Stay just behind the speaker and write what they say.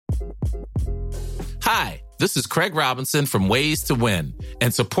Hi, this is Craig Robinson from Ways to Win,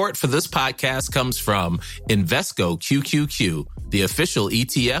 and support for this podcast comes from Invesco QQQ, the official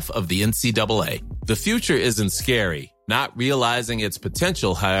ETF of the NCAA. The future isn't scary. Not realizing its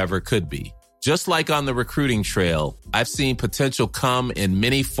potential, however, could be. Just like on the recruiting trail, I've seen potential come in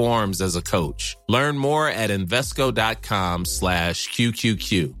many forms as a coach. Learn more at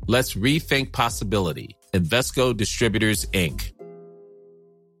Invesco.com/QQQ. Let's rethink possibility. Invesco Distributors, Inc.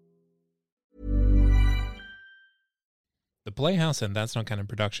 The Playhouse and That's Not Canon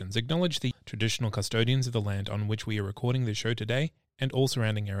Productions acknowledge the traditional custodians of the land on which we are recording this show today and all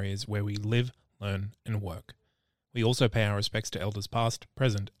surrounding areas where we live, learn, and work. We also pay our respects to elders past,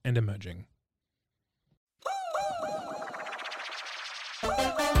 present, and emerging.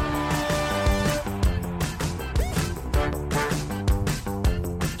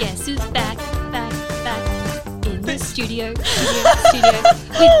 Guess who's back in the studio with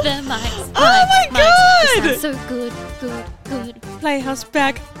the mics. Oh my God! It sounds so good. Playhouse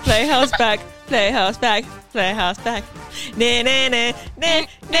back, Playhouse back, Playhouse back, Playhouse back. Nah, nah, nah, nah,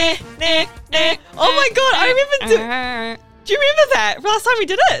 nah, nah, nah. Oh my God, I remember do you remember that? Last time we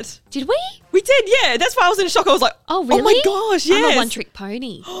did it. Did we? We did, yeah. That's why I was in shock. I was like, Oh, really? Oh my gosh, yes. I'm a one-trick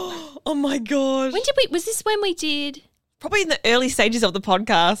pony. Oh my gosh. When did we? Was this when we did? Probably in the early stages of the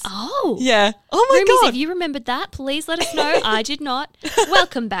podcast. Oh. Yeah. Oh my Roomies, God. if you remembered that, please let us know. I did not.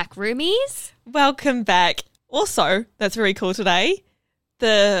 Welcome back, Roomies. Welcome back. Also, that's very cool today.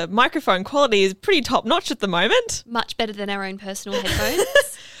 The microphone quality is pretty top notch at the moment. Much better than our own personal headphones.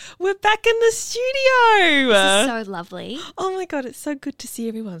 We're back in the studio. This is so lovely. Oh my God, it's so good to see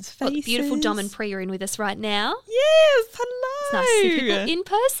everyone's faces. Look, beautiful Dom and Pri are in with us right now. Yes, hello. It's nice to see people in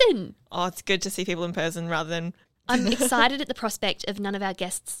person. Oh, it's good to see people in person rather than... I'm excited at the prospect of none of our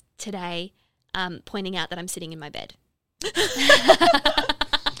guests today pointing out that I'm sitting in my bed.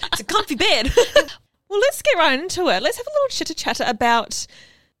 It's a comfy bed. Well, let's get right into it. Let's have a little chitter-chatter about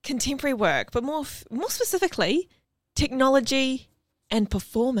contemporary work, but more specifically, technology and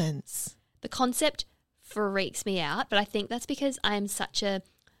performance. The concept freaks me out, but I think that's because I am such a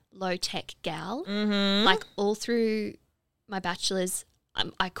low-tech gal. Mm-hmm. Like all through my bachelor's,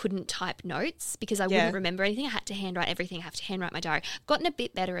 I couldn't type notes because I wouldn't remember anything. I had to handwrite everything. I have to handwrite my diary. I've gotten a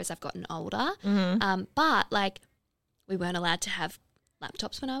bit better as I've gotten older. Mm-hmm. But like we weren't allowed to have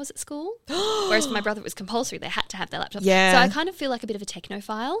laptops when I was at school. Whereas for my brother, it was compulsory. They had to have their laptop. Yeah. So I kind of feel like a bit of a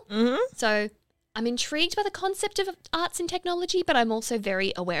technophile. Mm-hmm. So I'm intrigued by the concept of arts and technology, but I'm also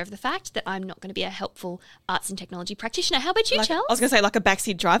very aware of the fact that I'm not going to be a helpful arts and technology practitioner. How about you, Chels? I was going to say like a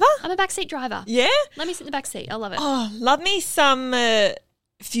backseat driver. I'm a backseat driver. Yeah? Let me sit in the backseat. I love it. Oh, love me some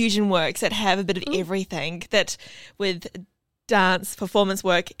fusion works that have a bit of everything, that with dance, performance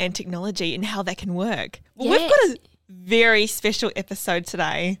work and technology and how that can work. Well, we've got a very special episode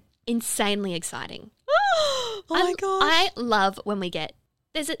today. Insanely exciting. Oh my gosh. I love when we get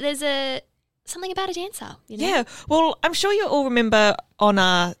there's a something about a dancer, you know? Yeah. Well, I'm sure you all remember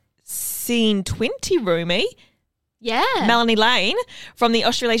on Scene 20 roomie, Yeah. Melanie Lane from the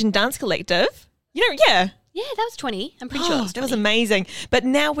Australasian Dance Collective. You know, yeah. Yeah, that was 20. I'm pretty sure it was 20. That was amazing. But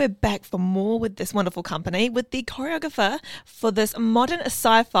now we're back for more with this wonderful company, with the choreographer for this modern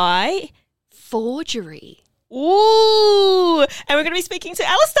sci-fi Forgery. Ooh, and we're going to be speaking to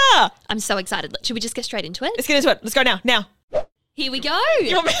Alistair. I'm so excited. Should we just get straight into it? Let's get into it. Let's go now. Here we go.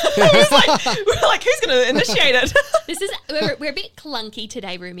 You want me? we're like, who's going to initiate it? This is we're a bit clunky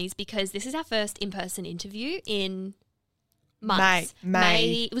today, Roomies, because this is our first in-person interview in months.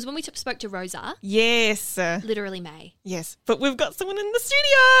 May. It was when we spoke to Rosa. Yes. Literally May. Yes. But we've got someone in the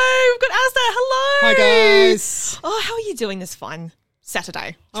studio. We've got Alistair. Hello. Hi, guys. Oh, how are you doing this fine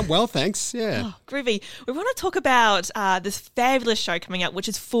Saturday? I'm well, thanks. Yeah. Oh, groovy. We want to talk about this fabulous show coming up, which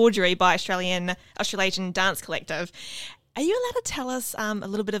is Forgery by Australasian Dance Collective. Are you allowed to tell us a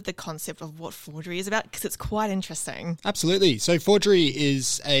little bit of the concept of what Forgery is about? Because it's quite interesting. Absolutely. So Forgery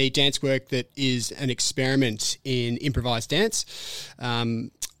is a dance work that is an experiment in improvised dance.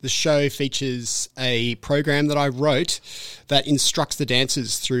 The show features a program that I wrote that instructs the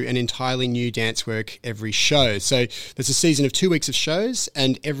dancers through an entirely new dance work every show. So there's a season of 2 weeks of shows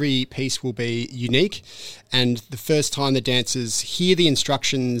and every piece will be unique. And the first time the dancers hear the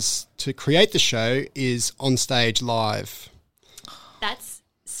instructions to create the show is on stage live. That's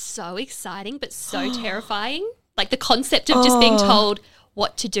so exciting, but so terrifying. Like the concept of just being told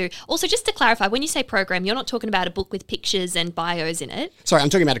what to do. Also, just to clarify, when you say program, you're not talking about a book with pictures and bios in it. Sorry, I'm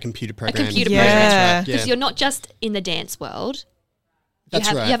talking about a computer program. A computer Yeah. program. That's right, Because yeah. you're not just in the dance world.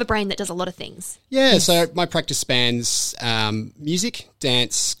 That's right. You have a brain that does a lot of things. Yeah, so my practice spans music,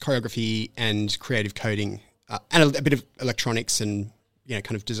 dance, choreography, and creative coding, and a bit of electronics and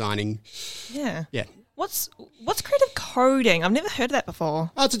kind of designing. Yeah. Yeah. What's creative coding? I've never heard of that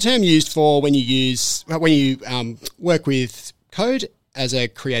before. It's a term used for when you work with code as a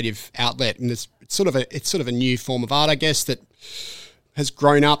creative outlet, and it's sort of a new form of art, I guess, that has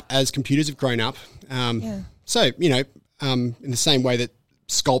grown up as computers have grown up. So in the same way that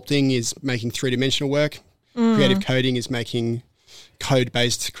sculpting is making 3-dimensional work, creative coding is making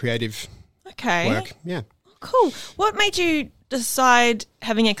code-based creative work. Yeah. Cool. What made you decide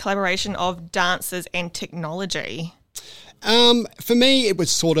having a collaboration of dancers and technology? For me, it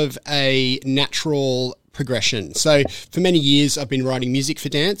was sort of a natural progression. So for many years, I've been writing music for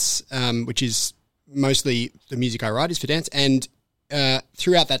dance, which is mostly the music I write is for dance. And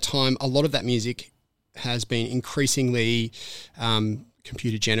throughout that time, a lot of that music has been increasingly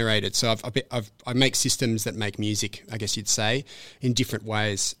computer generated. So I make systems that make music, I guess you'd say, in different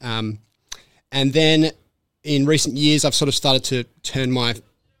ways. And then in recent years, I've sort of started to turn my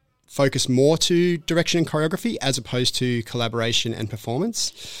focus more to direction and choreography as opposed to collaboration and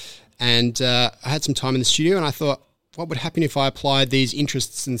performance. And I had some time in the studio and I thought, what would happen if I applied these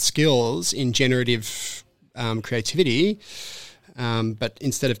interests and skills in generative creativity, but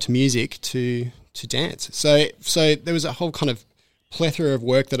instead of to music, to dance? So there was a whole kind of plethora of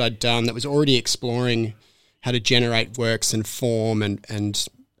work that I'd done that was already exploring how to generate works and form and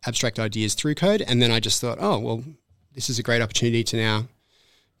abstract ideas through code. And then I just thought, oh, well, this is a great opportunity to now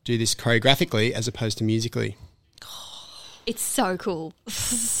do this choreographically as opposed to musically. It's so cool.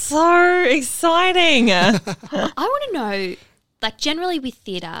 So exciting. I want to know, like generally with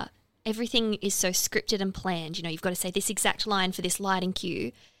theatre, everything is so scripted and planned. You've got to say this exact line for this lighting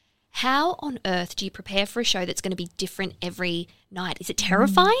cue. How on earth do you prepare for a show that's going to be different every night? Is it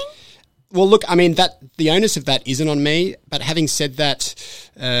terrifying? Well, look, I mean, the onus of that isn't on me. But having said that,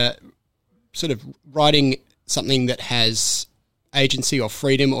 sort of writing something that has agency or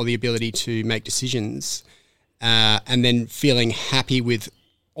freedom or the ability to make decisions, and then feeling happy with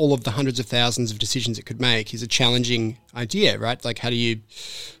all of the hundreds of thousands of decisions it could make is a challenging idea, right? Like, how do you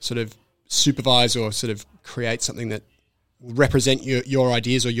sort of supervise or sort of create something that will represent your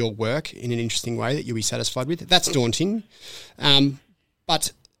ideas or your work in an interesting way that you'll be satisfied with? That's daunting.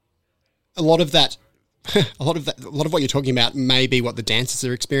 But a lot of what you're talking about may be what the dancers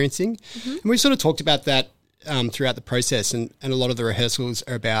are experiencing. Mm-hmm. And we've sort of talked about that throughout the process, and a lot of the rehearsals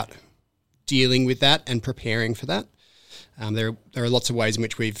are about dealing with that and preparing for that. There are lots of ways in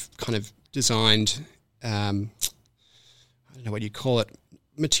which we've kind of designed, I don't know what you'd call it,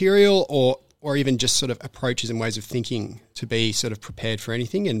 material or even just sort of approaches and ways of thinking to be sort of prepared for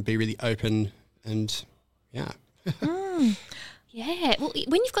anything and be really open and, yeah. Yeah. Well,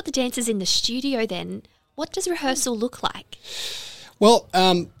 when you've got the dancers in the studio then, what does rehearsal look like? Well,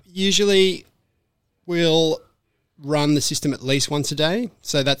 usually we'll run the system at least once a day.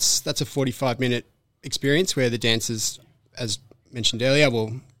 So that's a 45-minute experience where the dancers, as mentioned earlier,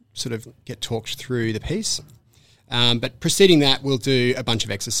 will sort of get talked through the piece. But preceding that, we'll do a bunch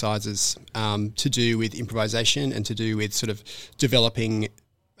of exercises to do with improvisation and to do with sort of developing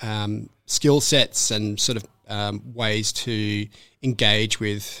skill sets and sort of ways to engage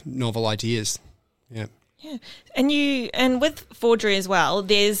with novel ideas. Yeah. Yeah. And with Forgery as well,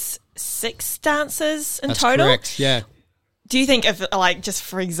 there's 6 dancers in That's total. Correct, yeah. Do you think if, like, just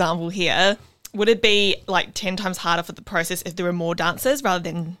for example here, would it be like 10 times harder for the process if there were more dancers rather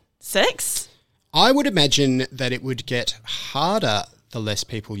than 6? I would imagine that it would get harder the less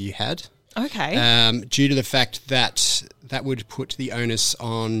people you had. Okay. Due to the fact that would put the onus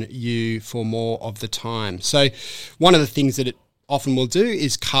on you for more of the time. So one of the things that it often will do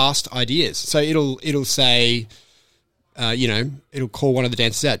is cast ideas. So it'll say, it'll call one of the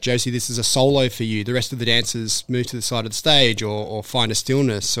dancers out, Josie, this is a solo for you. The rest of the dancers move to the side of the stage or find a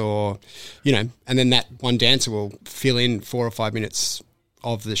stillness or, and then that one dancer will fill in 4 or 5 minutes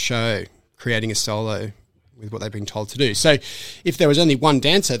of the show, creating a solo with what they've been told to do. So if there was only one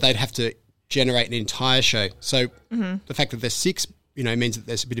dancer, they'd have to generate an entire show. So the fact that there's 6, means that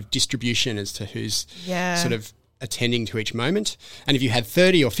there's a bit of distribution as to who's sort of attending to each moment. And if you had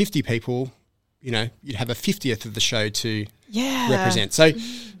 30 or 50 people, you'd have a 50th of the show to represent. So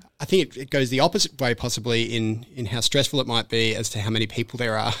I think it goes the opposite way possibly in how stressful it might be as to how many people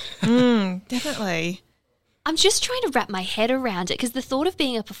there are. Definitely. I'm just trying to wrap my head around it because the thought of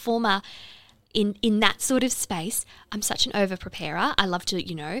being a performer in that sort of space, I'm such an over-preparer. I love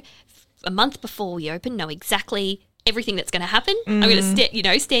to, a month before we open, know exactly everything that's going to happen. I'm going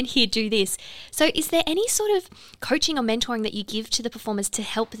to stand here, do this. So is there any sort of coaching or mentoring that you give to the performers to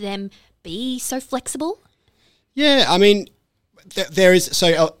help them be so flexible? Yeah, I mean, there is.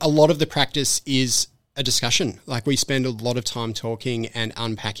 So a lot of the practice is a discussion. Like, we spend a lot of time talking and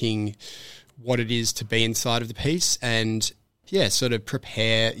unpacking what it is to be inside of the piece and, sort of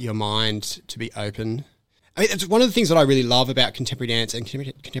prepare your mind to be open. I mean, it's one of the things that I really love about contemporary dance and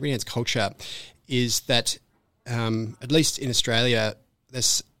contemporary dance culture is that, at least in Australia,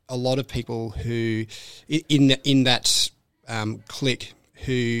 there's a lot of people who, in that clique,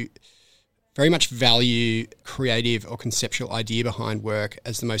 who very much value creative or conceptual idea behind work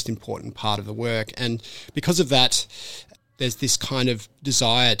as the most important part of the work. And because of that, there's this kind of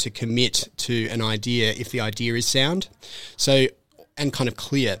desire to commit to an idea if the idea is sound, and kind of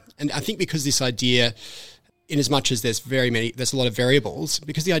clear. And I think because this idea, in as much as there's a lot of variables,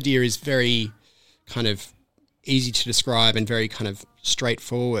 because the idea is very kind of easy to describe and very kind of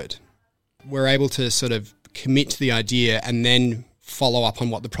straightforward, we're able to sort of commit to the idea and then follow up on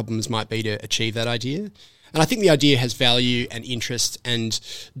what the problems might be to achieve that idea. And I think the idea has value and interest and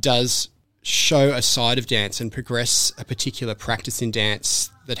does show a side of dance and progress a particular practice in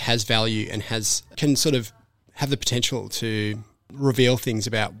dance that has value and can sort of have the potential to reveal things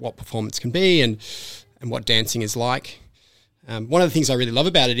about what performance can be and what dancing is like. One of the things I really love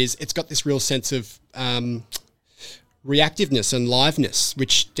about it is it's got this real sense of reactiveness and liveness,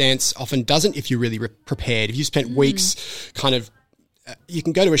 which dance often doesn't if you're really prepared. If you spent weeks kind of you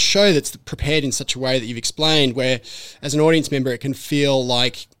can go to a show that's prepared in such a way that you've explained, where as an audience member it can feel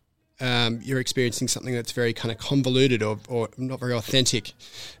like you're experiencing something that's very kind of convoluted or not very authentic,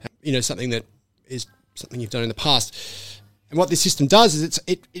 something that is something you've done in the past. And what this system does is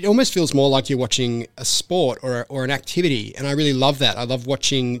it almost feels more like you're watching a sport or an activity, and I really love that. I love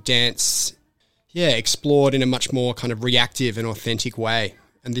watching dance, explored in a much more kind of reactive and authentic way,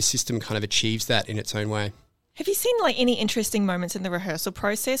 and this system kind of achieves that in its own way. Have you seen like any interesting moments in the rehearsal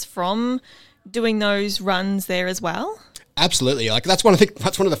process from doing those runs there as well? Absolutely. Like that's one of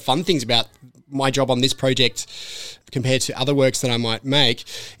the fun things about my job on this project compared to other works that I might make,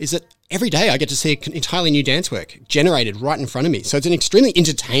 is that every day I get to see an entirely new dance work generated right in front of me. So it's an extremely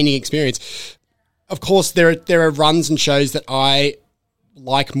entertaining experience. Of course, there are runs and shows that I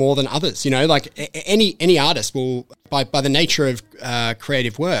like more than others. Like any artist will, by the nature of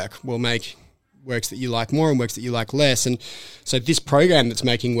creative work, will make works that you like more and works that you like less. And so this program that's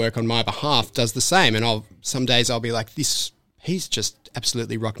making work on my behalf does the same. And some days I'll be like, this piece just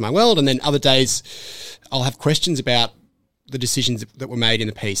absolutely rocked my world. And then other days I'll have questions about the decisions that were made in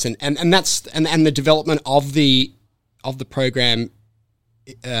the piece. And the development of the program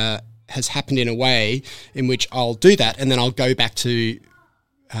has happened in a way in which I'll do that. And then I'll go back to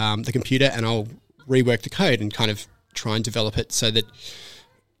the computer and I'll rework the code and kind of try and develop it so that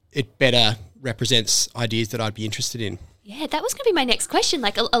it better represents ideas that I'd be interested in. Yeah, that was going to be my next question.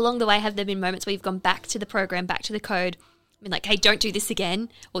 Like along the way, have there been moments where you've gone back to the program, back to the code, been like, hey, don't do this again,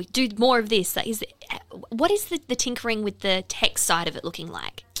 or do more of this? What is the tinkering with the tech side of it looking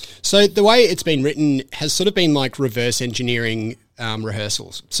like? So the way it's been written has sort of been like reverse engineering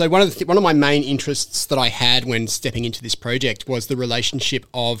rehearsals. So one of my main interests that I had when stepping into this project was the relationship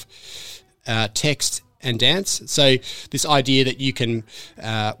of text and dance. So this idea that you can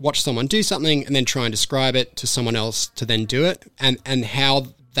watch someone do something and then try and describe it to someone else to then do it, and how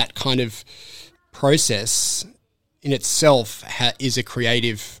that kind of process in itself is a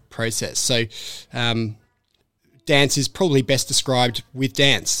creative process. So dance is probably best described with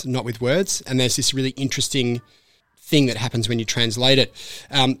dance, not with words, and there's this really interesting thing that happens when you translate it.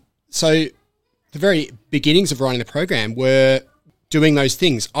 So the very beginnings of writing the program were doing those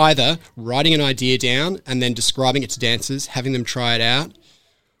things, either writing an idea down and then describing it to dancers, having them try it out,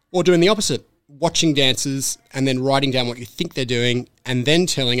 or doing the opposite, watching dancers and then writing down what you think they're doing and then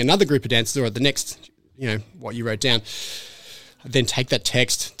telling another group of dancers or the next, what you wrote down, then take that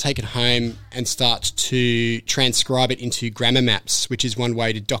text, take it home and start to transcribe it into grammar maps, which is one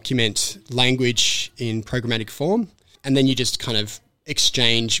way to document language in programmatic form. And then you just kind of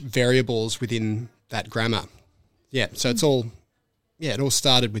exchange variables within that grammar. Yeah, so it's all... Yeah, it all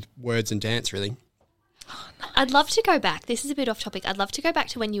started with words and dance, really. I'd love to go back. This is a bit off topic. I'd love to go back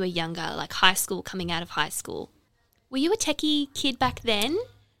to when you were younger, like high school, coming out of high school. Were you a techie kid back then,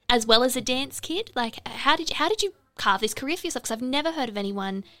 as well as a dance kid? Like, how did you carve this career for yourself? Because I've never heard of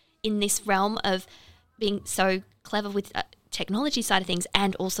anyone in this realm of being so clever with technology side of things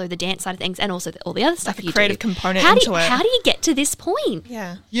and also the dance side of things and also all the other stuff like you a creative do. component into it. How do you get to this point?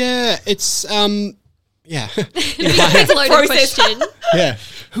 Yeah. Yeah, it's... Yeah. Loaded question. Yeah.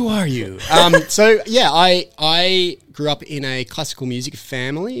 Who are you? I grew up in a classical music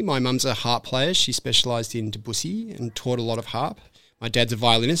family. My mum's a harp player. She specialised in Debussy and taught a lot of harp. My dad's a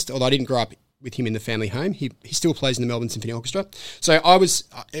violinist, although I didn't grow up with him in the family home. He still plays in the Melbourne Symphony Orchestra. So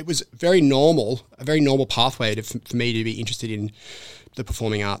it was a very normal pathway for me to be interested in the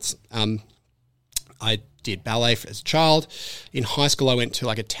performing arts. I did ballet as a child. In high school, I went to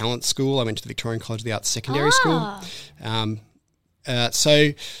like a talent school. I went to the Victorian College of the Arts Secondary School.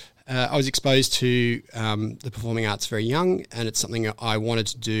 So I was exposed to the performing arts very young, and it's something I wanted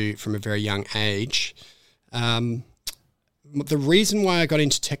to do from a very young age. The reason why I got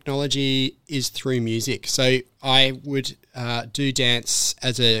into technology is through music. So I would do dance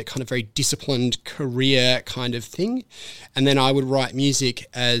as a kind of very disciplined career kind of thing. And then I would write music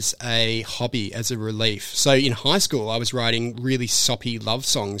as a hobby, as a relief. So in high school, I was writing really soppy love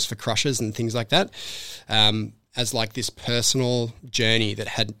songs for crushes and things like that, as like this personal journey that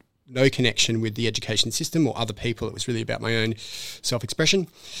had no connection with the education system or other people. It was really about my own self-expression.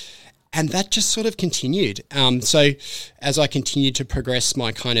 And that just sort of continued. So as I continued to progress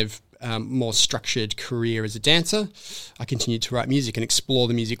my kind of more structured career as a dancer, I continued to write music and explore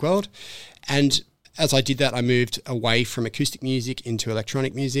the music world. And as I did that, I moved away from acoustic music into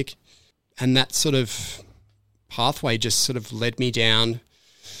electronic music. And that sort of pathway just sort of led me down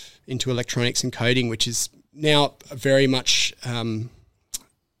into electronics and coding, which is now very much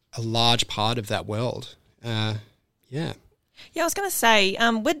a large part of that world. Yeah, I was going to say,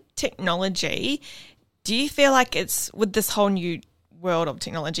 with technology, do you feel like it's with this whole new world of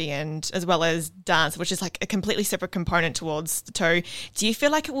technology and as well as dance, which is like a completely separate component towards the two, do you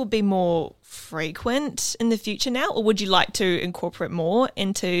feel like it will be more frequent in the future now, or would you like to incorporate more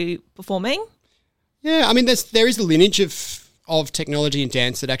into performing? Yeah, I mean, there is a lineage of technology in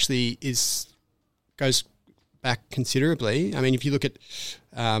dance that actually goes back considerably. I mean, if you look at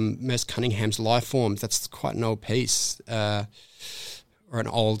Merce Cunningham's Life Forms, that's quite an old piece or an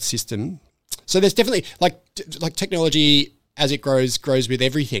old system. So there's definitely like technology as it grows with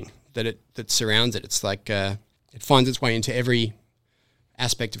everything that surrounds it. It's like it finds its way into every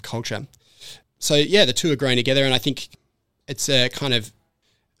aspect of culture. So yeah, the two are growing together, and I think it's a kind of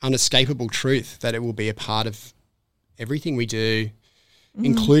unescapable truth that it will be a part of everything we do,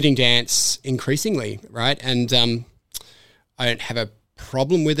 including dance increasingly, right? And I don't have a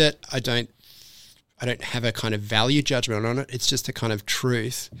problem with it. I don't have a kind of value judgment on it. It's just a kind of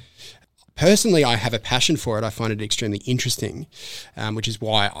truth. Personally, I have a passion for it. I find it extremely interesting, which is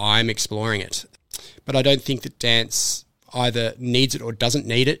why I'm exploring it. But I don't think that dance either needs it or doesn't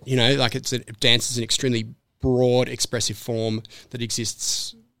need it. You know, like dance is an extremely broad, expressive form that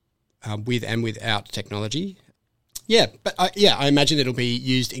exists with and without technology. Yeah, but I imagine it'll be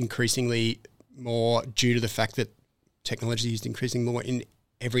used increasingly more due to the fact that technology is used increasingly more in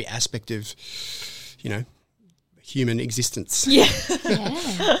every aspect of, human existence. Yeah.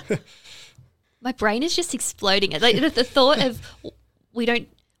 My brain is just exploding. Like the thought of we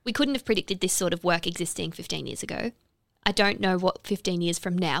couldn't have predicted this sort of work existing 15 years ago. I don't know what 15 years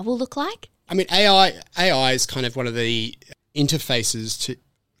from now will look like. I mean, AI is kind of one of the interfaces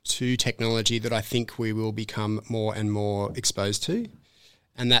to technology that I think we will become more and more exposed to,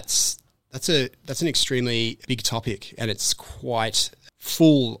 and that's an extremely big topic, and it's quite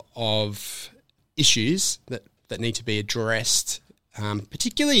full of issues that need to be addressed,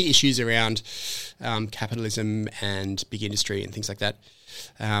 particularly issues around capitalism and big industry and things like that.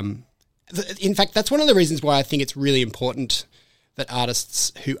 In fact, that's one of the reasons why I think it's really important that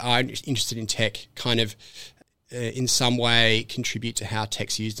artists who are interested in tech kind of in some way contribute to how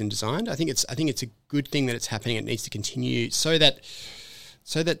tech's used and designed. I think it's a good thing that it's happening. It needs to continue so that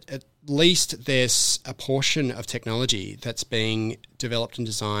at least there's a portion of technology that's being developed and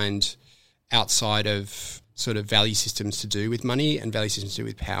designed outside of sort of value systems to do with money and value systems to do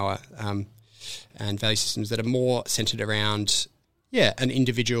with power, and value systems that are more centered around, an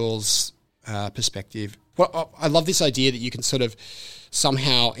individual's perspective. Well, I love this idea that you can sort of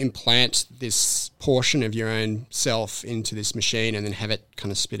somehow implant this portion of your own self into this machine and then have it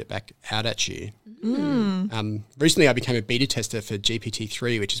kind of spit it back out at you. Recently, I became a beta tester for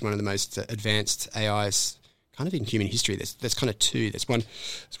GPT-3, which is one of the most advanced AIs kind of in human history. There's kind of two. There's one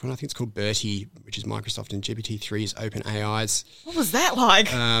I think it's called Bertie, which is Microsoft, and GPT-3 is OpenAI's. What was that like?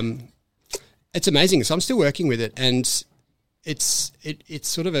 It's amazing. So I'm still working with it, and it's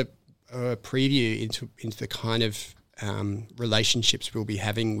sort of a preview into the kind of relationships we'll be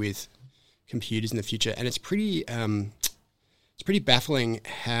having with computers in the future, and it's pretty baffling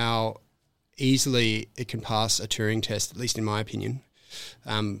how easily it can pass a Turing test, at least in my opinion.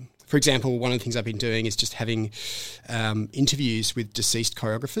 For example, one of the things I've been doing is just having interviews with deceased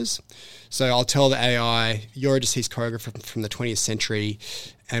choreographers. So I'll tell the AI, you're a deceased choreographer from the 20th century,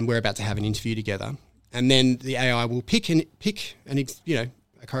 and we're about to have an interview together. And then the AI will pick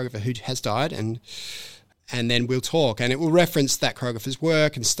a choreographer who has died, and then we'll talk, and it will reference that choreographer's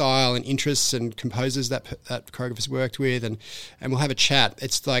work and style and interests and composers that choreographer's worked with, and we'll have a chat.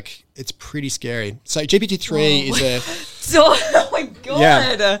 It's pretty scary. So GPT-3 is a... Oh my God.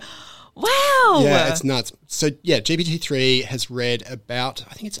 Yeah. Wow. Yeah, it's nuts. So yeah, GPT-3 has read about,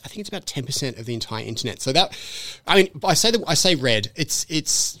 I think it's about 10% of the entire internet. So that, I say read.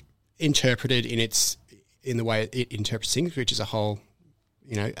 It's interpreted in the way it interprets things, which is a whole,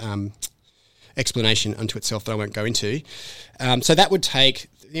 explanation unto itself that I won't go into. So that would take,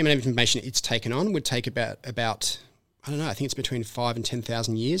 the amount of information it's taken on would take about I don't know, I think it's between 5,000 and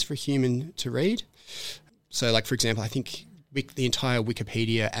 10,000 years for a human to read. So like, for example, I think the entire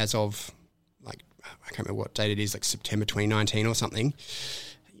Wikipedia as of, like, I can't remember what date it is, like September 2019 or something,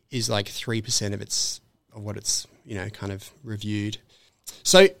 is like 3% of what it's kind of reviewed.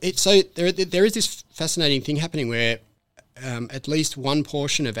 So there is this fascinating thing happening where at least one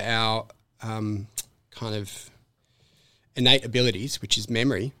portion of our kind of innate abilities, which is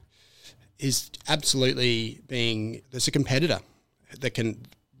memory, is absolutely there's a competitor that can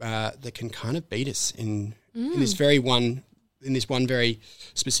kind of beat us in this one very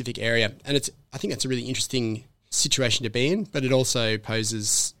specific area. And I think that's a really interesting situation to be in, but it also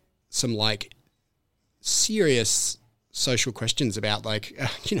poses some like serious social questions about like,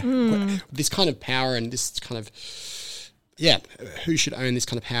 this kind of power and this kind of, who should own this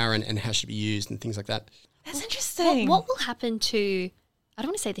kind of power and how should it be used and things like that. That's interesting. What will happen to, I don't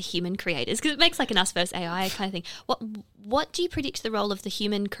want to say the human creators, because it makes like an us versus AI kind of thing. What do you predict the role of the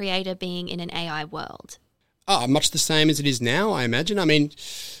human creator being in an AI world? Much the same as it is now, I imagine. I mean,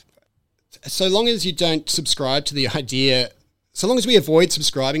 so long as you don't subscribe to the idea, so long as we avoid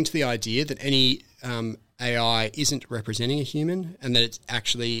subscribing to the idea that any AI isn't representing a human and that it's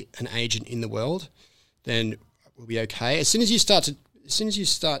actually an agent in the world, then we'll be okay. As soon as you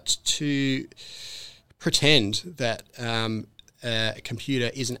start to pretend that a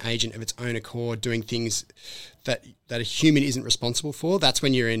computer is an agent of its own accord, doing things that a human isn't responsible for, that's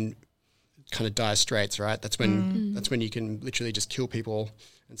when you're in kind of dire straits, right? That's when you can literally just kill people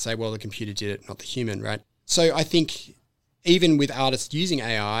and say, well, the computer did it, not the human, right? So I think even with artists using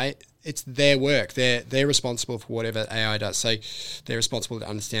AI, it's their work. They're responsible for whatever AI does. So they're responsible to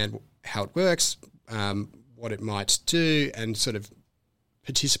understand how it works, what it might do, and sort of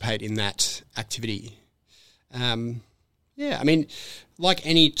participate in that activity. I mean, like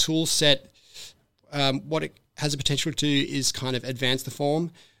any tool set, what it has a potential to do is kind of advance the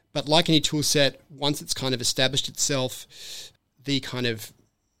form. But like any tool set, once it's kind of established itself, the kind of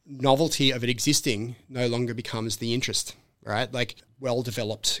novelty of it existing no longer becomes the interest, right? Like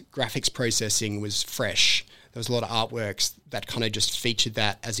well-developed graphics processing was fresh. There was a lot of artworks that kind of just featured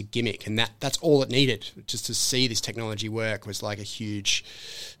that as a gimmick, and that's all it needed. Just to see this technology work was like a huge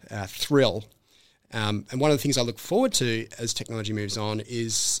thrill. And one of the things I look forward to as technology moves on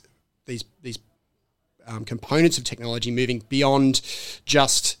is these components of technology moving beyond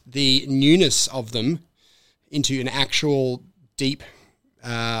just the newness of them into an actual deep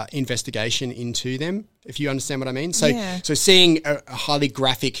investigation into them, if you understand what I mean. So seeing a highly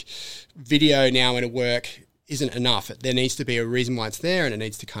graphic video now in a work isn't enough. There needs to be a reason why it's there, and it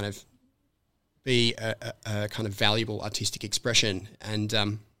needs to kind of be a kind of valuable artistic expression.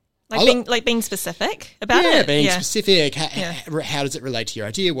 And being specific about it. Yeah, being specific. How does it relate to your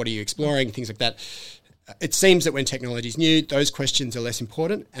idea? What are you exploring? Things like that. It seems that when technology is new, those questions are less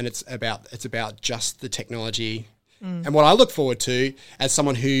important, and it's about just the technology. And what I look forward to as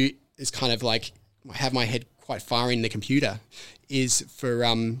someone who is kind of like have my head quite far in the computer is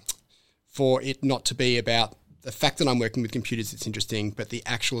for it not to be about the fact that I'm working with computers. It's interesting, but the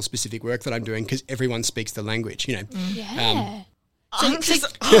actual specific work that I'm doing, because everyone speaks the language, Yeah.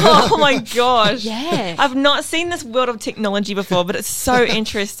 Oh my gosh. Yeah. I've not seen this world of technology before, but it's so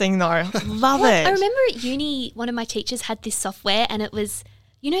interesting though. Love it. I remember at uni, one of my teachers had this software, and it was,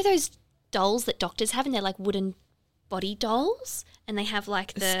 those dolls that doctors have, and they're like wooden body dolls, and they have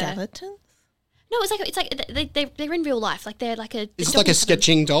like the skeleton. No, it's like they're in real life, like they're like a. Is it like a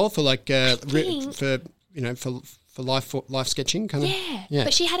sketching doll for like for life sketching kind of? Yeah.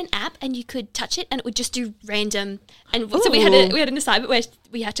 But she had an app, and you could touch it, and it would just do random. And so we had an assignment where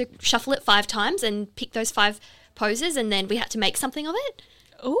we had to shuffle it 5 times and pick those 5 poses, and then we had to make something of it.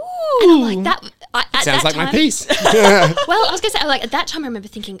 Ooh. And I'm like that. Sounds like my piece. Well, I was going to say, at that time, I remember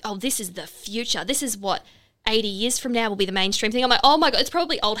thinking, oh, this is the future. This is what 80 years from now will be the mainstream thing. I'm like, oh my God, it's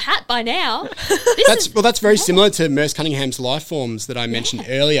probably old hat by now. That's very similar to Merce Cunningham's Lifeforms that I mentioned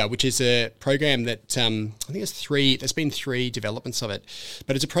earlier, which is a program that I think there's been 3 developments of it,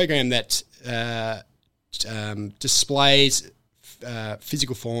 but it's a program that displays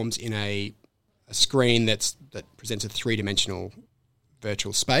physical forms in a screen that presents a 3-dimensional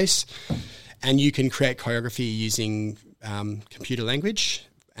virtual space, and you can create choreography using computer language,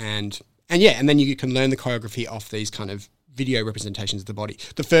 and then you can learn the choreography off these kind of video representations of the body.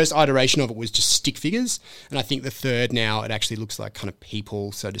 The first iteration of it was just stick figures, and I think the third now it actually looks like kind of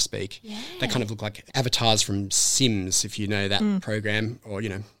people, so to speak. Yeah. They kind of look like avatars from Sims, if you know that program, or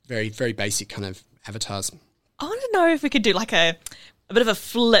very, very basic kind of avatars. I want to know if we could do like a bit of a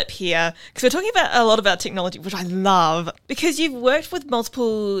flip here, because we're talking about a lot about technology, which I love, because you've worked with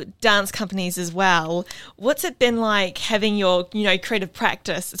multiple dance companies as well. What's it been like having your, creative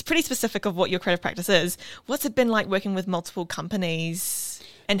practice? It's pretty specific of what your creative practice is. What's it been like working with multiple companies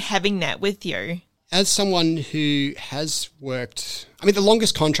and having that with you? As someone who has worked, the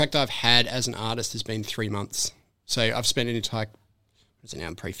longest contract I've had as an artist has been 3 months. So I've spent an entire,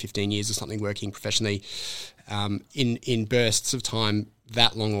 probably 15 years or something working professionally in bursts of time,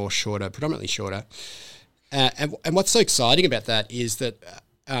 that long or shorter, predominantly shorter. And what's so exciting about that is that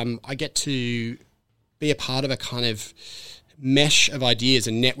I get to be a part of a kind of mesh of ideas,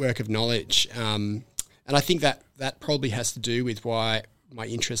 a network of knowledge. And I think that probably has to do with why my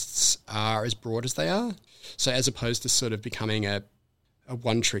interests are as broad as they are. So as opposed to sort of becoming a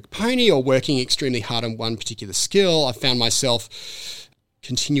one-trick pony or working extremely hard on one particular skill, I found myself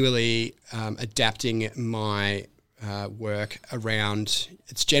continually adapting my work around,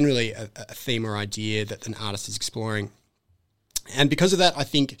 it's generally a theme or idea that an artist is exploring. And because of that, I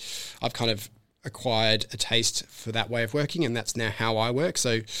think I've kind of acquired a taste for that way of working, and that's now how I work.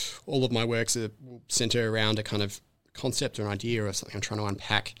 So all of my works will centre around a kind of concept or an idea or something I'm trying to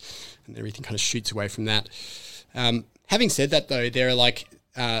unpack, and everything kind of shoots away from that. Having said that, though, there are like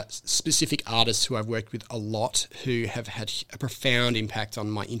specific artists who I've worked with a lot who have had a profound impact on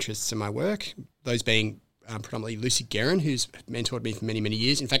my interests and my work, those being predominantly Lucy Guerin, who's mentored me for many, many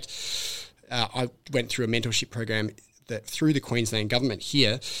years. In fact, I went through a mentorship program through the Queensland government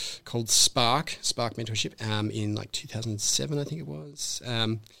here called Spark Mentorship in like 2007, I think it was.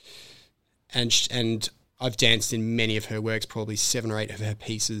 And I've danced in many of her works, probably 7 or 8 of her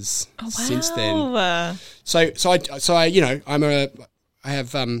pieces since then. So I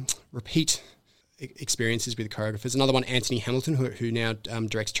have repeat experiences with choreographers. Another one, Anthony Hamilton, who now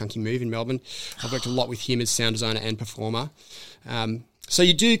directs Chunky Move in Melbourne. I've worked a lot with him as sound designer and performer. So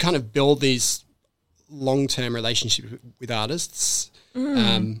you do kind of build these long-term relationships with artists.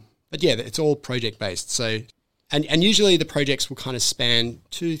 But yeah, it's all project-based. So, and usually the projects will kind of span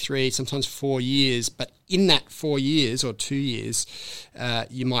 2, 3, sometimes 4 years. But in that 4 years or 2 years,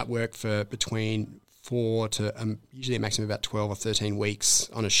 you might work for between 4 to usually a maximum of about 12 or 13 weeks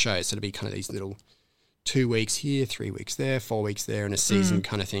on a show. So it'll be kind of these little 2 weeks here, 3 weeks there, 4 weeks there, and a season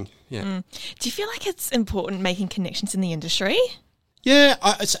kind of thing. Yeah. Do you feel like it's important making connections in the industry? Yeah,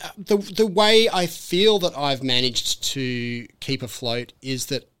 the way I feel that I've managed to keep afloat is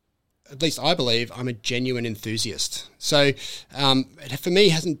that, at least I believe, I'm a genuine enthusiast. So for me,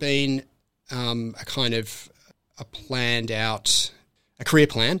 it hasn't been a kind of a planned out, a career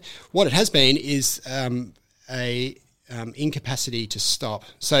plan. What it has been is a incapacity to stop.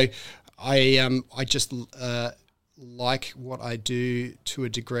 So I just like what I do to a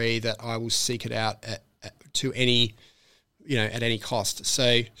degree that I will seek it out at any cost.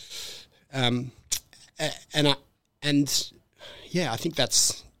 So, I think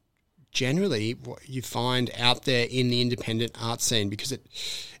that's generally what you find out there in the independent art scene, because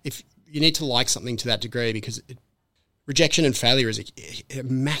if you need to like something to that degree, because rejection and failure is a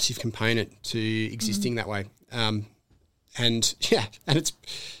massive component to existing that way. And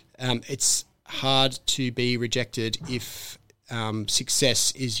it's hard to be rejected if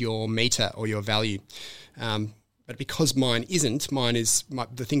success is your meter or your value. But because mine isn't,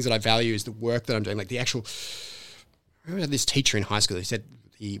 the things that I value is the work that I'm doing. Like the actual, I remember this teacher in high school who said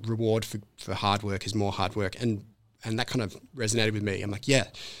the reward for hard work is more hard work. And that kind of resonated with me. I'm like, yeah,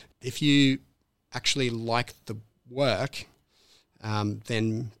 if you actually like the work,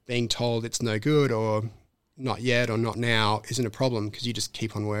 then being told it's no good or not yet or not now isn't a problem, because you just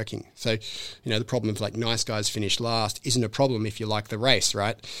keep on working. So, the problem of like nice guys finish last isn't a problem if you like the race,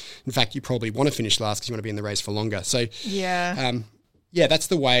 right? In fact, you probably want to finish last because you want to be in the race for longer. So, that's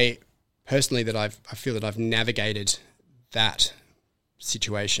the way personally that I feel that I've navigated that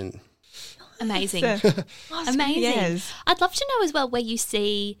situation. Amazing. Amazing. Amazing. I'd love to know as well where you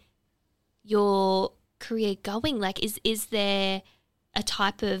see your career going. Like, is there a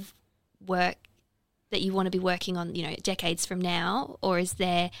type of work that you want to be working on, decades from now? Or are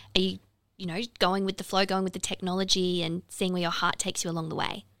you going with the flow, going with the technology and seeing where your heart takes you along the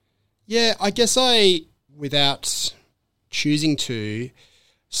way? Yeah, I guess without choosing to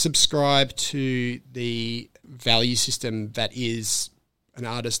subscribe to the value system that is an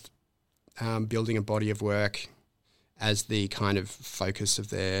artist building a body of work as the kind of focus of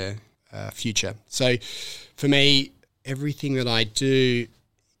their future. So for me, everything that I do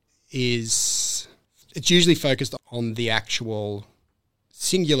it's usually focused on the actual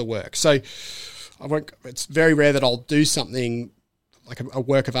singular work. So it's very rare that I'll do something like a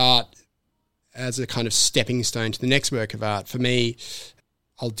work of art as a kind of stepping stone to the next work of art. For me,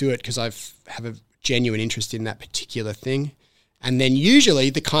 I'll do it because I have a genuine interest in that particular thing. And then usually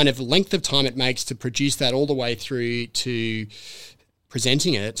the kind of length of time it makes to produce that all the way through to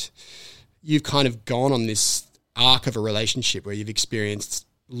presenting it, you've kind of gone on this arc of a relationship where you've experienced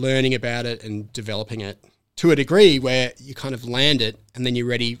learning about it and developing it to a degree where you kind of land it and then you're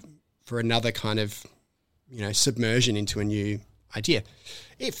ready for another kind of, submersion into a new idea.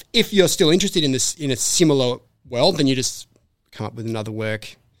 If you're still interested in this in a similar world, then you just come up with another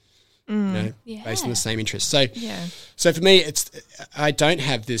work based on the same interest. So for me, I don't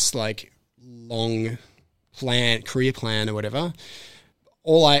have this like long career plan or whatever.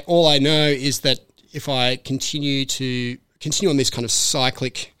 All I know is that if I continue on this kind of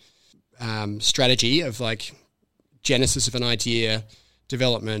cyclic strategy of like genesis of an idea,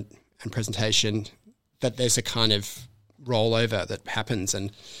 development and presentation, that there's a kind of rollover that happens.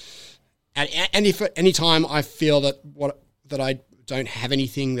 And if at any time I feel that I don't have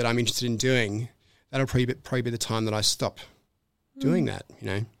anything that I'm interested in doing, that'll probably be the time that I stop doing that,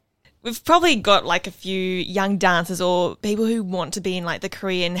 We've probably got like a few young dancers or people who want to be in like the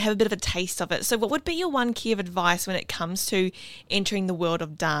career and have a bit of a taste of it. So what would be your one key of advice when it comes to entering the world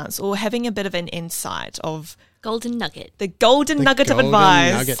of dance or having a bit of an insight of golden nugget? The golden nugget of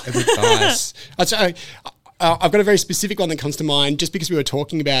advice. I've got a very specific one that comes to mind just because we were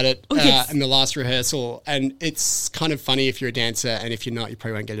talking about it in the last rehearsal, and it's kind of funny if you're a dancer, and if you're not, you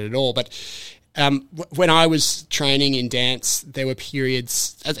probably won't get it at all. But when I was training in dance, there were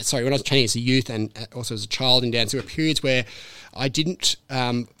periods, when I was training as a youth and also as a child in dance, there were periods where I didn't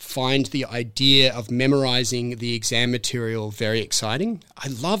find the idea of memorizing the exam material very exciting. I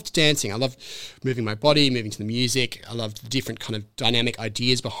loved dancing. I loved moving my body, moving to the music. I loved the different kind of dynamic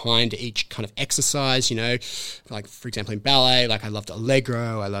ideas behind each kind of exercise, like for example in ballet, like I loved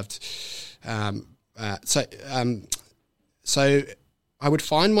Allegro. I loved, so I would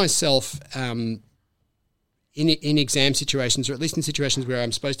find myself in exam situations, or at least in situations where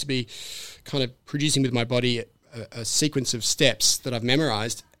I'm supposed to be kind of producing with my body a sequence of steps that I've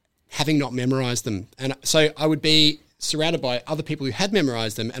memorized, having not memorized them. And so I would be surrounded by other people who had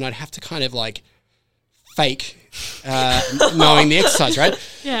memorized them, and I'd have to kind of like fake knowing the exercise, right?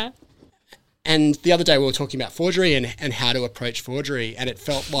 Yeah. And the other day we were talking about forgery and how to approach forgery, and it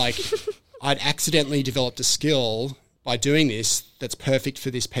felt like I'd accidentally developed a skill by doing this that's perfect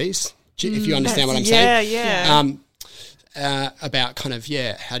for this piece, if you understand what I'm saying. Yeah. About kind of,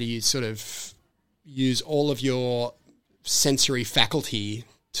 how do you sort of use all of your sensory faculty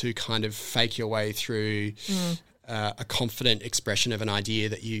to kind of fake your way through a confident expression of an idea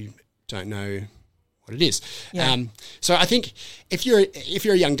that you don't know what it is. Yeah. So I think if you're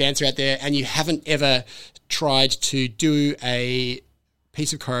a young dancer out there and you haven't ever tried to do a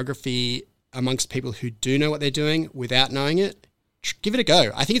piece of choreography amongst people who do know what they're doing without knowing it, give it a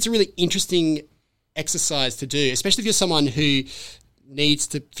go. I think it's a really interesting exercise to do, especially if you're someone who feels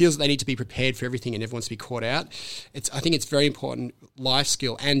that they need to be prepared for everything and never wants to be caught out. I think it's very important life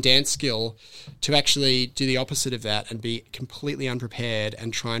skill and dance skill to actually do the opposite of that and be completely unprepared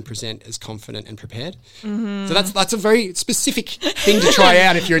and try and present as confident and prepared. Mm-hmm. So that's a very specific thing to try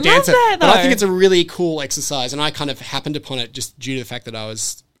out if you're a dancer. But I think it's a really cool exercise, and I kind of happened upon it just due to the fact that I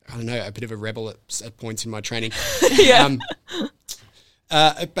was, I don't know, a bit of a rebel at points in my training.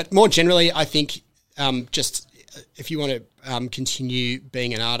 But more generally, I think just if you want to continue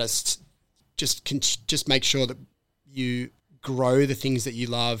being an artist, just make sure that you grow the things that you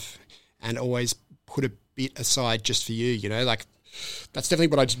love and always put a bit aside just for you, like that's definitely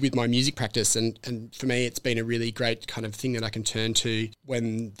what I did with my music practice. And for me, it's been a really great kind of thing that I can turn to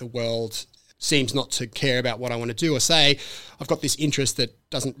when the world seems not to care about what I want to do or say. I've got this interest that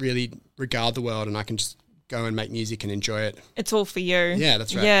doesn't really regard the world, and I can just go and make music and enjoy it. It's all for you. Yeah,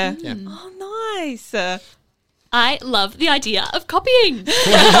 that's right. Yeah. Oh, nice. I love the idea of copying.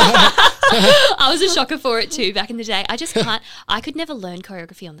 I was a shocker for it too back in the day. I just can't. I could never learn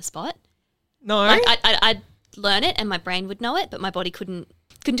choreography on the spot. No. Like learn it and my brain would know it, but my body couldn't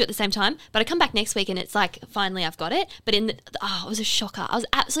do it at the same time. But I come back next week and it's like, finally I've got it. But it was a shocker. I was an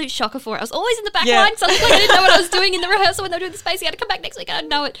absolute shocker for it. I was always in the back line because I looked like I didn't know what I was doing in the rehearsal when they were doing the spacing. I had to come back next week and I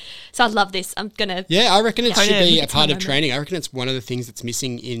know it. So I love this. I'm going to... Yeah, I reckon it should be a part of moment. training. I reckon it's one of the things that's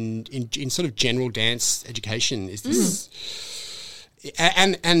missing in sort of general dance education is this...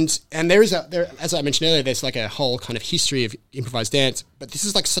 And there is as I mentioned earlier, there's like a whole kind of history of improvised dance, but this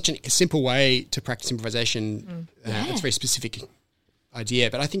is like such a simple way to practice improvisation. It's a very specific idea,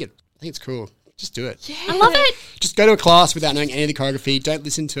 but I think it's cool. Just do it. Yeah. I love it. Just go to a class without knowing any of the choreography. Don't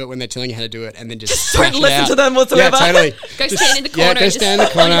listen to it when they're telling you how to do it, and then just don't listen to them whatsoever. Yeah, totally. Go stand in the corner. Go stand in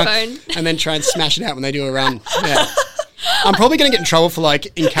the corner, on your phone. and then try and smash it out when they do a run. Yeah. I'm probably going to get in trouble for like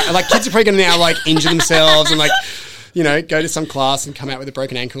kids are probably going to now like injure themselves and like. Go to some class and come out with a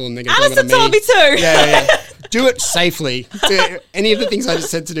broken ankle and they're going to blame it on me. Alison told me to. Yeah. Do it safely. Any of the things I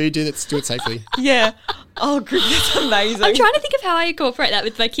just said to do it safely. Yeah. Oh, good. That's amazing. I'm trying to think of how I incorporate that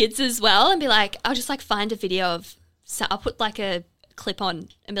with my kids as well and be like, I'll just like find a video of, so I'll put like a clip on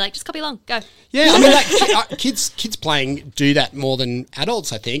and be like, just copy along, go. Yeah, I mean, kids playing do that more than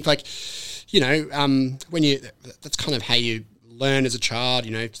adults, I think. Like, when that's kind of how you learn as a child,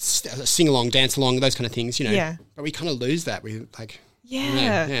 sing along, dance along, those kind of things, Yeah. But we kind of lose that with like,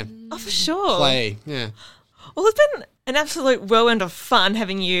 Yeah. Oh, for sure. play, yeah. Well, it's been an absolute whirlwind of fun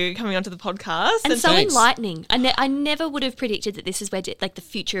having you coming onto the podcast. And so thanks. enlightening. I never would have predicted that this is where the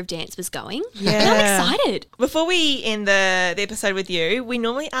future of dance was going. Yeah. And I'm excited. Before we end the episode with you, we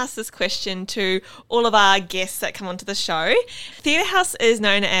normally ask this question to all of our guests that come onto the show. Theatre House is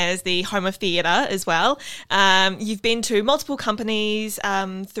known as the home of theatre as well. You've been to multiple companies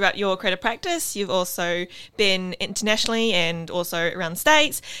throughout your creative practice. You've also been internationally and also around the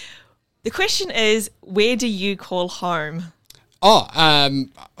States. The question is, where do you call home? Oh, I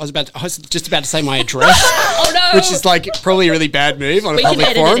was just about to say my address. Oh no! Which is like probably a really bad move on a We can public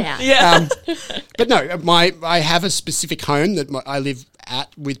edit forum. it out. Yeah. But no, I have a specific home that I live at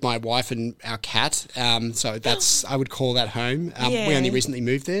with my wife and our cat. So I would call that home. Yeah. We only recently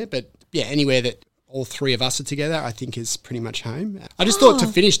moved there, but yeah, anywhere that all three of us are together, I think is pretty much home. I just thought to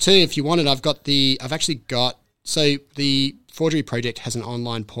finish too, if you wanted, so the Forgery Project has an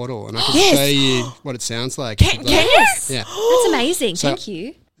online portal, and I can show you what it sounds like. Yes. Yeah. That's amazing. So- Thank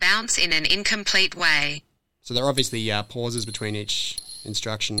you. Bounce in an incomplete way. So there are obviously pauses between each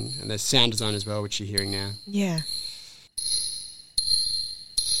instruction, and there's sound design as well, which you're hearing now. Yeah.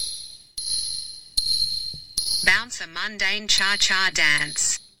 Bounce a mundane cha-cha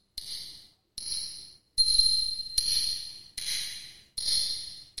dance.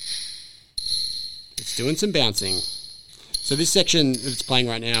 It's doing some bouncing. So this section that it's playing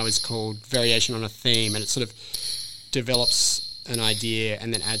right now is called Variation on a Theme, and it sort of develops an idea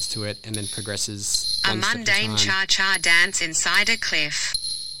and then adds to it and then progresses A one step at a mundane time. cha-cha dance inside a cliff.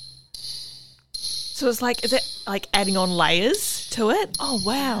 So it's like, is it like adding on layers to it? Oh,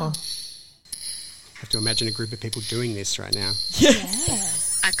 wow. I have to imagine a group of people doing this right now.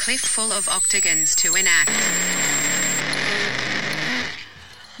 A cliff full of octagons to enact.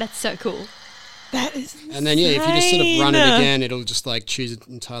 That's so cool. That is And then, if you just sort of run it insane. again, it'll just like choose an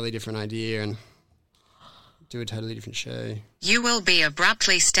entirely different idea and do a totally different show. You will be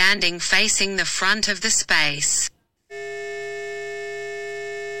abruptly standing facing the front of the space.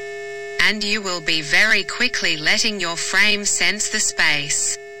 And you will be very quickly letting your frame sense the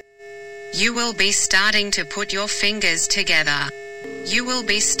space. You will be starting to put your fingers together. You will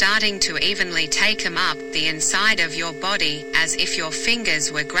be starting to evenly take them up the inside of your body, as if your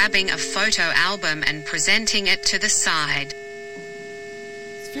fingers were grabbing a photo album and presenting it to the side.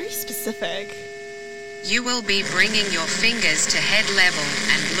 It's very specific. You will be bringing your fingers to head level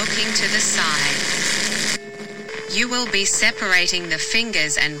and looking to the side. You will be separating the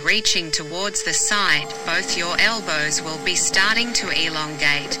fingers and reaching towards the side. Both your elbows will be starting to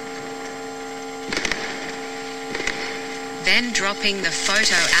elongate. Then dropping the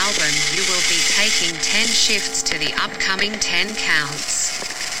photo album, you will be taking 10 shifts to the upcoming 10 counts.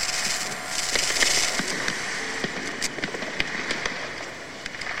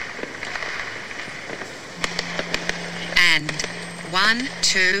 And 1,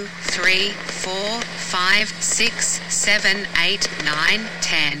 2, 3, 4, 5, 6, 7, 8, 9,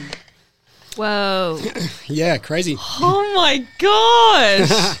 10. Whoa. Yeah, crazy. Oh, my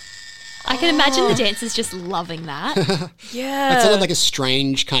gosh. I can imagine the dancers just loving that. Yeah. That sounded like a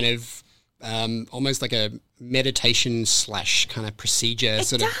strange kind of, almost like a meditation / kind of procedure. It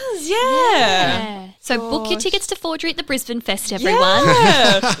sort of. does, yeah. Yeah. So book your tickets to Forgery at the Brisbane Fest, everyone.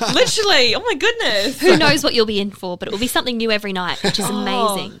 Yeah. Literally. Oh, my goodness. Who knows what you'll be in for, but it will be something new every night, which is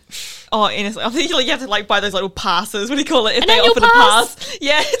amazing. Oh, honestly, I think you have to like buy those little passes. What do you call it? If An they annual offer the pass. pass,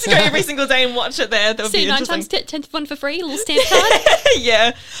 yeah, to go every single day and watch it there. That would See, be 9 interesting. times 10 1 for free, a little stamp card.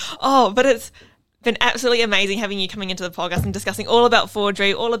 Yeah. Oh, but it's been absolutely amazing having you coming into the podcast and discussing all about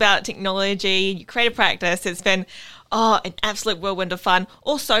Forgery, all about technology, creative practice. It's been an absolute whirlwind of fun.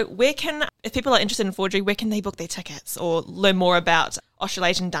 Also, if people are interested in Forgery, where can they book their tickets or learn more about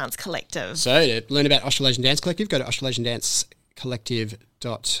Australasian Dance Collective? So to learn about Australasian Dance Collective, go to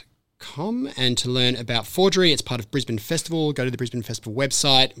australasiandancecollective.com, and to learn about Forgery, it's part of Brisbane Festival. Go to the Brisbane Festival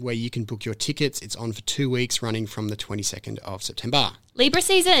website where you can book your tickets. It's on for 2 weeks, running from the 22nd of September. Libra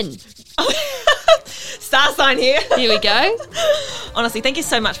season. Star sign here. Here we go. Honestly, thank you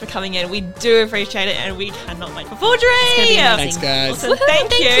so much for coming in. We do appreciate it, and we cannot wait for Forgery. It's gonna be amazing. Thanks, guys. Awesome. Woohoo, Thank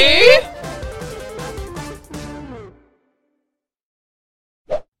thank you.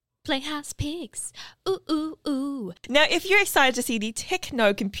 Playhouse Pigs. Ooh, ooh, ooh. Now, if you're excited to see the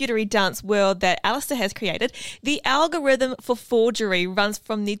techno-computery dance world that Alistair has created, the algorithm for Forgery runs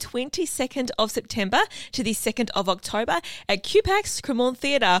from the 22nd of September to the 2nd of October at QPAX Cremorne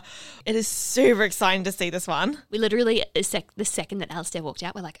Theatre. It is super exciting to see this one. We literally, the second that Alistair walked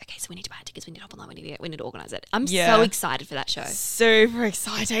out, we're like, okay, so we need to buy tickets, we need to hop online, we need to organise it. I'm Yeah. so excited for that show. Super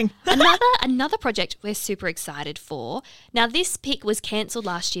exciting. Another project we're super excited for. Now, this pick was cancelled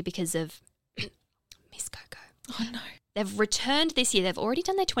last year because of Miss Coco. Oh, no. They've returned this year. They've already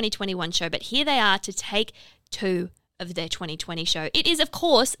done their 2021 show, but here they are to take 2 of their 2020 show. It is, of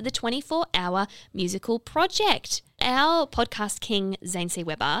course, the 24-hour musical project. Our podcast king, Zane C.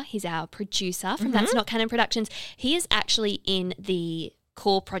 Weber, he's our producer from That's Not Canon Productions. He is actually in the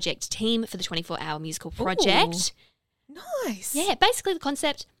core project team for the 24-hour musical project. Nice. Yeah, basically the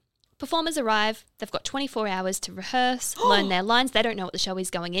concept, performers arrive, they've got 24 hours to rehearse, learn their lines. They don't know what the show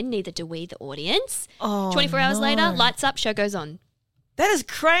is going in, neither do we, the audience. Oh, 24 hours no. later, lights up, show goes on. That is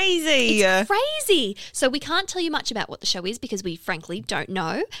crazy. It's crazy. So we can't tell you much about what the show is because we frankly don't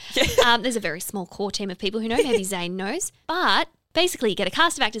know. There's a very small core team of people who know. Maybe Zane knows. But basically you get a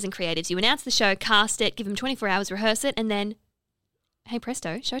cast of actors and creatives. You announce the show, cast it, give them 24 hours, rehearse it, and then, hey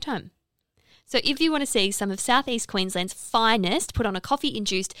presto, showtime. So if you want to see some of Southeast Queensland's finest put on a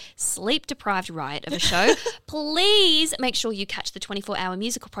coffee-induced, sleep-deprived riot of a show, please make sure you catch the 24-hour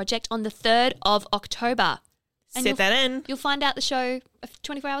musical project on the 3rd of October. And Set that in. You'll find out the show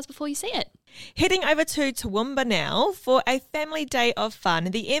 24 hours before you see it. Heading over to Toowoomba now for a family day of fun.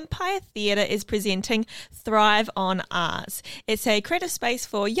 The Empire Theatre is presenting Thrive on Arts. It's a creative space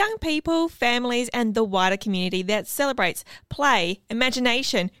for young people, families, and the wider community that celebrates play,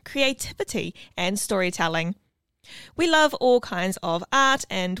 imagination, creativity, and storytelling. We love all kinds of art,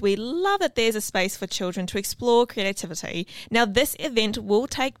 and we love that there's a space for children to explore creativity. Now, this event will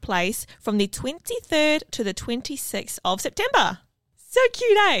take place from the 23rd to the 26th of September. So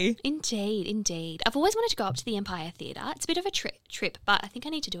cute, eh? Indeed, indeed. I've always wanted to go up to the Empire Theatre. It's a bit of a trip, but I think I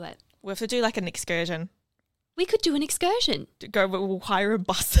need to do it. We'll have to do like an excursion. We could do an excursion. We'll hire a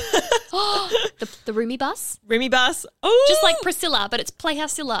bus. The Roomy bus? Roomy bus. Oh, Just like Priscilla, but it's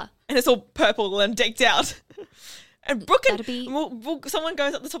Playhouse-Zilla. and it's all purple and decked out. And Brooke and That'd be- someone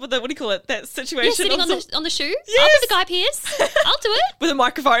goes up the top of the, what do you call it, that Yeah, situation. sitting on the shoe. Yes. I'll be the Guy Pearce. I'll do it. with a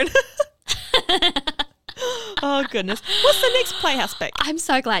microphone. Oh, goodness. What's the next Playhouse pick? I'm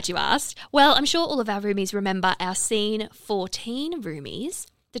so glad you asked. Well, I'm sure all of our roomies remember our Scene 14 roomies.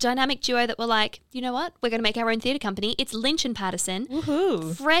 The dynamic duo that were like, you know what? We're going to make our own theatre company. It's Lynch and Patterson.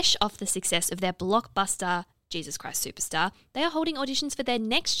 Woohoo. Fresh off the success of their blockbuster Jesus Christ Superstar, they are holding auditions for their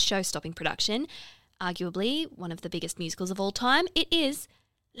next show-stopping production, arguably one of the biggest musicals of all time. It is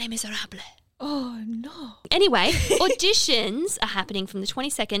Les Miserables. Oh, no. Anyway, auditions are happening from the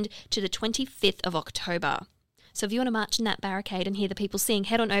 22nd to the 25th of October. So if you want to march in that barricade and hear the people sing,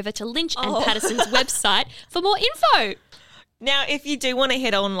 head on over to Lynch and Patterson's website for more info. Now, if you do want to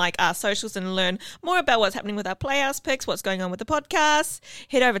head on like our socials and learn more about what's happening with our Playhouse picks, what's going on with the podcast,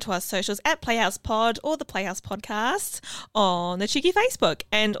 head over to our socials at Playhouse Pod or the Playhouse Podcast on the Cheeky Facebook.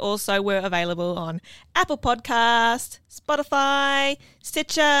 And also we're available on Apple Podcast, Spotify,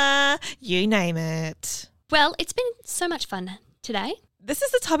 Stitcher, you name it. Well, it's been so much fun today. This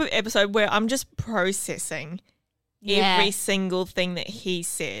is the type of episode where I'm just processing every single thing that he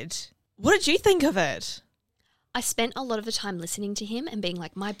said. What did you think of it? I spent a lot of the time listening to him and being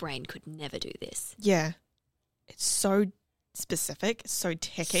like, my brain could never do this. Yeah. It's so specific, so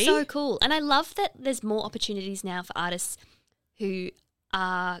techy. So cool. And I love that there's more opportunities now for artists who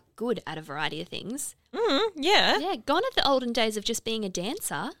are good at a variety of things. Yeah. Yeah, gone are the olden days of just being a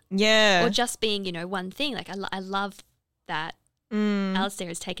dancer Yeah. or just being, one thing. Like, I love that Alistair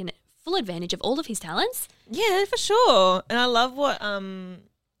has taken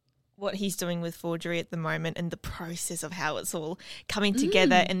what he's doing with Forgery at the moment and the process of how it's all coming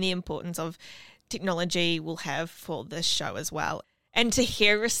together and the importance of technology will have for this show as well. And to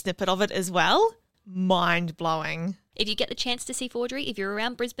hear a snippet of it as well, mind-blowing. If you get the chance to see Forgery, if you're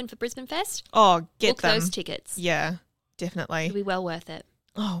around Brisbane for Brisbane Fest, Oh, get book them. those tickets. Yeah, definitely. It'll be well worth it.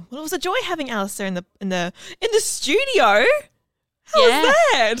 Oh, well, it was a joy having Alistair in the studio. How was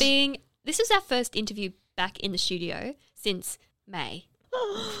that? This was our first interview back in the studio since May.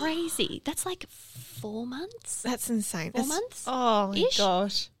 Crazy. That's like 4 months. That's insane. 4 months? Oh my Ish?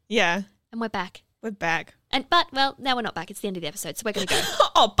 gosh. Yeah, And we're back. we're back. Well, now we're not back. It's the end of the episode, so we're going to go.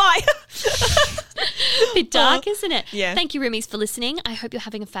 Oh, bye. A bit dark, isn't it? Yeah. Thank you, Roomies, for listening. I hope you're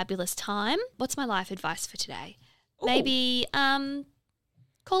having a fabulous time. What's my life advice for today? Ooh. Maybe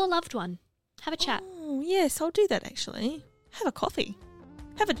call a loved one. Have a chat. Oh, yes, I'll do that actually. Have a coffee.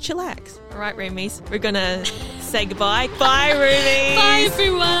 Have a chillax. All right, roomies, we're going to say goodbye. Bye, roomies. Bye,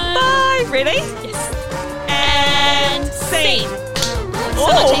 everyone. Bye. Ready? Yes. And Scene. scene. So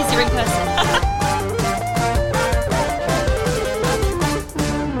much easier in person.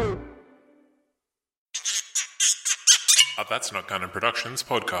 A That's Not Canon Productions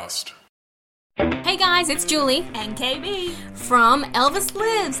podcast. Hey guys, it's Julie And KB. from Elvis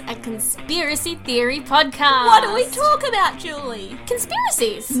Lives, a conspiracy theory podcast. What do we talk about, Julie?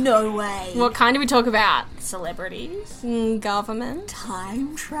 Conspiracies. No way. What kind do we talk about? Celebrities? Government.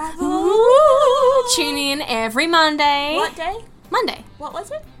 Time travel? Ooh, tune in every Monday. What day? Monday. What was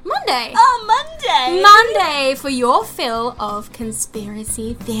it? Monday. Oh, Monday. Monday for your fill of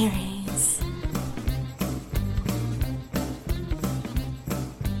conspiracy theories.